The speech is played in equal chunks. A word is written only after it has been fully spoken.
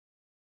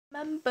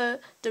Remember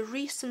the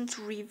recent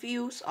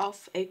reviews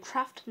of a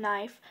craft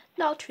knife?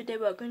 Now today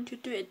we're going to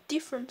do a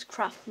different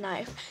craft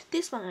knife.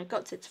 This one I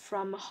got it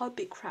from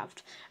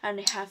Hobbycraft, and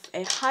they have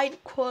a high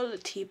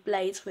quality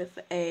blade with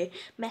a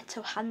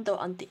metal handle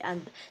on the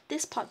end.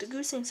 This part, the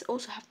good thing is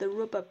also have the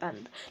rubber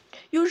band.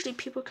 Usually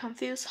people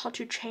confuse how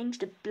to change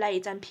the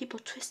blades and people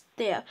twist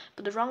there,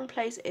 but the wrong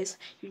place is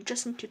you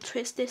just need to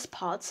twist this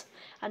part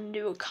and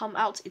it will come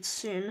out it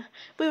soon.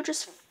 We'll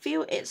just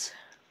feel it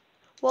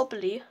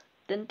wobbly,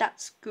 then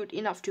that's good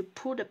enough to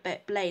pull the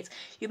blade.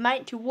 You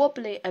might to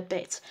wobble it a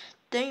bit,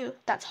 then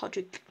that's how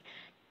to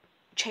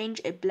change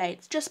a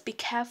blade. Just be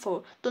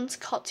careful, don't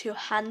cut your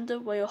hand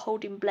while you're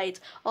holding blade.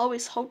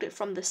 Always hold it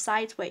from the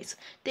sideways.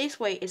 This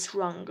way is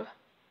wrong,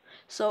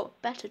 so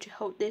better to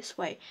hold this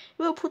way.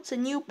 We'll put the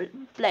new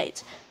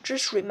blade.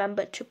 Just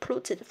remember to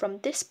put it from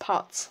this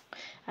part,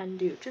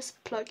 and you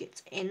just plug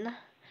it in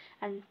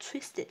and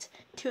twist it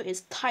till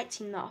it's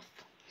tight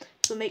enough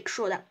to make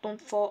sure that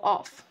don't fall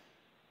off.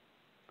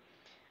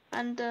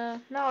 And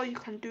now you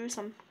can do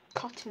some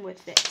cutting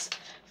with it.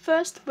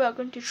 First, we are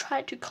going to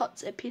try to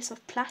cut a piece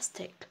of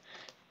plastic.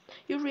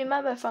 You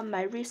remember from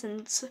my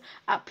recent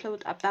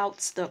upload about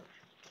the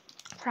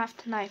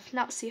craft knife.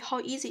 Now see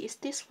how easy is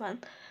this one.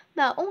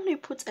 Now only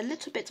put a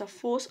little bit of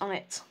force on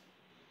it.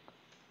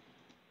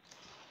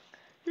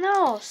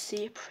 Now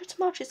see, pretty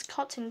much it's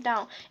cutting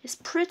down. It's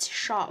pretty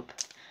sharp.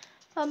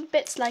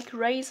 Bits like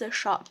razor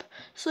sharp,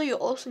 so you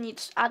also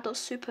need adult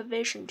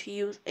supervision to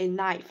use a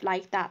knife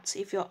like that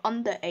if you're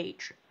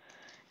underage.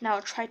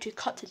 Now try to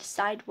cut it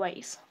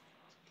sideways.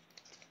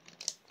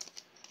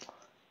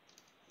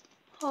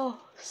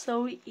 Oh,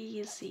 so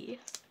easy.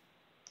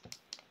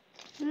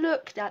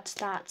 Look at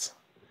that.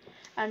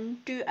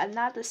 And do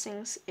another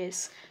thing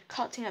is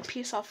cutting a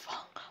piece of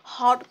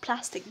hard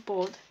plastic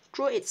board.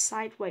 Draw it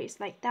sideways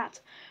like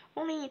that.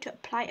 Only need to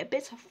apply a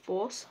bit of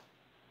force.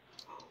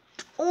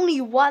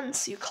 Only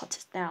once you cut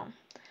it down.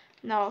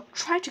 Now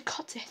try to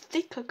cut a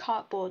thicker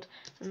cardboard.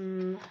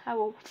 I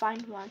will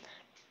find one.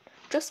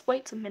 Just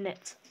wait a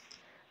minute.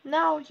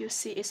 Now you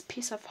see it's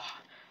piece of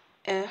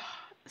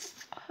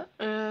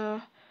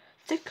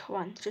thick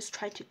one. Just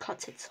try to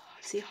cut it.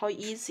 See how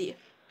easy.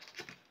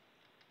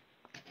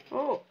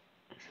 Oh,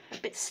 a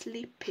bit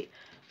sleepy.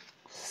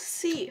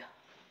 See,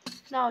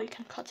 now you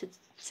can cut it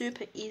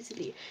super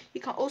easily.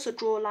 You can also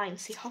draw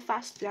lines. See how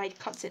fast I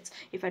cut it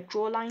if I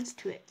draw lines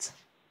to it.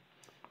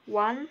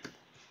 1,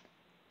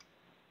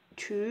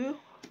 2,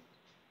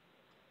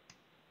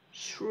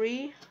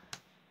 3,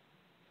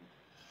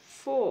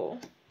 4,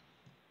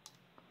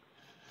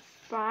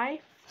 5.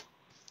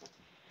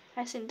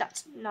 I think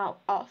that's now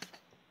off.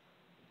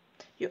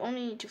 You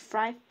only need to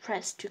 5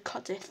 press to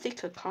cut a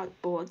thicker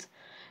cardboard.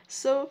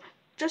 So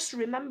just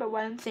remember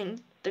one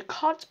thing. The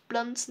cut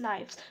blunt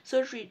knives,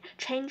 so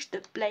change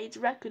the blade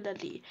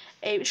regularly.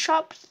 A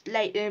sharp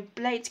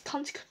blade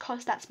can't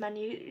cause that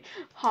many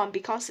harm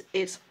because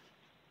it's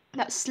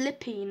not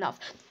slippy enough.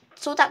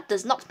 So that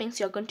does not mean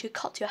you're going to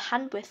cut your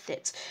hand with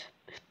it.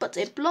 But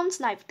a blunt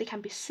knife, they can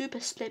be super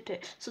slippy,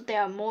 so they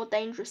are more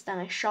dangerous than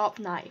a sharp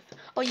knife.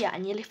 Oh yeah, I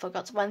nearly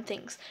forgot one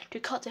thing. To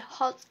cut a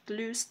hot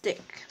glue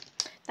stick.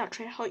 Now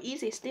try how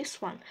easy is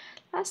this one.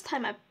 Last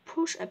time I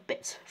pushed a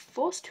bit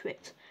force to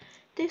it.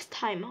 This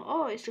time,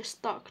 oh, it's just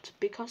stuck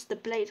because the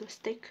blade was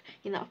thick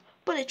enough.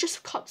 But it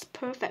just cuts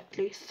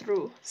perfectly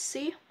through.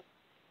 See?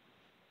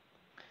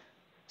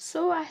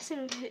 So I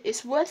think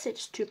it's worth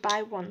it to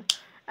buy one,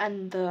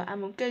 and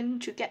I'm going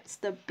to get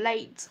the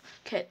blade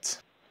kit.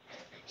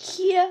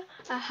 Here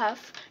I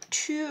have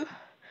 2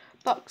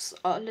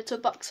 little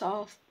box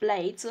of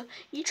blades.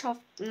 Each of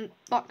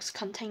box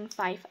contain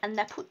 5, and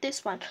I put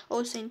this one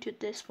also into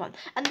this one.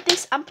 And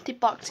this empty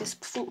box is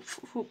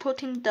for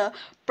putting the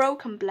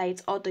broken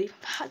blades, or the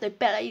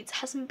blades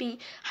has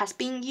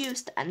been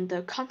used and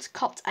can't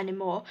cut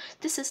anymore.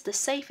 This is the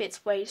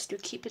safest ways to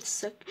keep it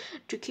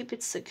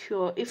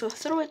secure. If you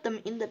throw them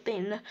in the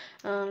bin,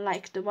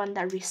 like the one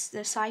that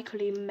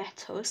recycling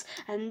metals,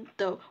 and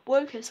the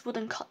workers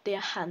wouldn't cut their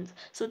hand.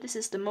 So this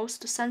is the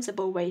most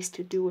sensible ways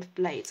to do with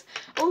blades.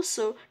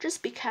 Also,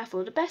 just be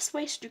careful. The best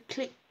ways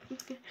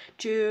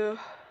to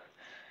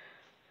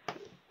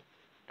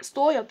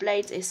store your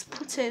blades is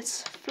put it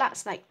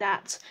flat like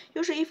that.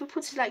 Usually if you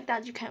put it like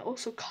that, you can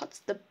also cut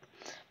the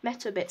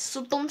metal bits,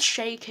 so don't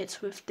shake it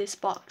with this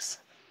box.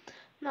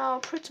 Now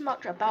pretty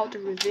much about the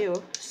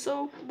review,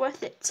 so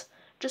worth it.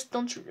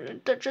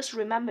 Just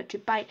remember to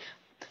buy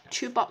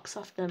 2 boxes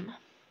of them.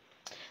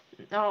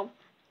 Now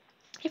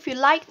if you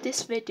like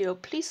this video,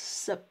 please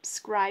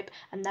subscribe,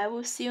 and I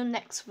will see you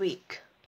next week.